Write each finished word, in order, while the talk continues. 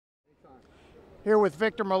Here with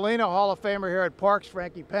Victor Molina, Hall of Famer here at Parx,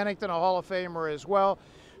 Frankie Pennington, a Hall of Famer as well.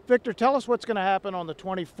 Victor, tell us what's going to happen on the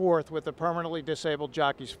 24th with the Permanently Disabled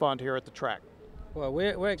Jockeys Fund here at the track. Well,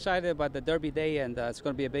 we're excited about the Derby Day, and it's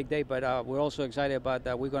going to be a big day. But we're also excited about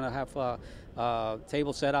that we're going to have a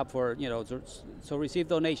table set up for to receive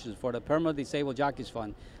donations for the Permanently Disabled Jockeys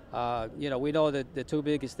Fund. We know that the two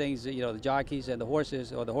biggest things, the jockeys and the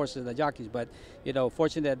horses, or the horses and the jockeys. But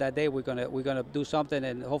fortunately that day we're gonna do something,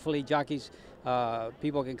 and hopefully jockeys,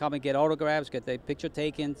 people can come and get autographs, get their picture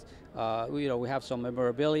taken. We have some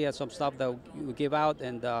memorabilia, some stuff that we give out,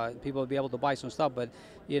 and people will be able to buy some stuff. But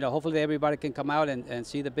hopefully everybody can come out and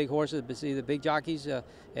see the big horses, see the big jockeys,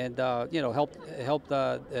 and help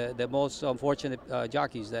the most unfortunate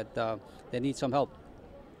jockeys that need some help.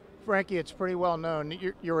 Frankie, it's pretty well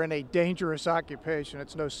known you're in a dangerous occupation.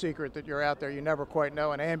 It's no secret that you're out there. You never quite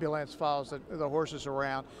know. An ambulance follows the horses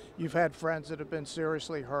around. You've had friends that have been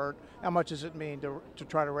seriously hurt. How much does it mean to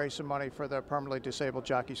try to raise some money for the Permanently Disabled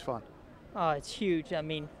Jockeys Fund? Oh, it's huge. I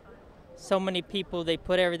mean, so many people, they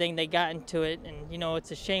put everything they got into it, and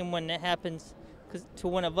it's a shame when it happens to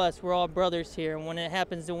one of us. We're all brothers here, and when it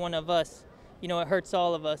happens to one of us, it hurts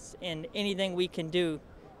all of us. And anything we can do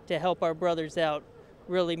to help our brothers out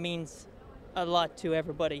really means a lot to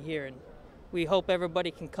everybody here, and we hope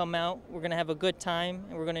everybody can come out. We're going to have a good time,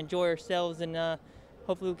 and we're going to enjoy ourselves, and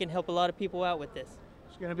hopefully we can help a lot of people out with this.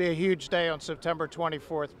 It's going to be a huge day on September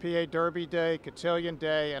 24th. PA Derby Day, Cotillion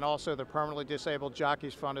Day, and also the Permanently Disabled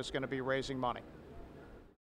Jockeys Fund is going to be raising money.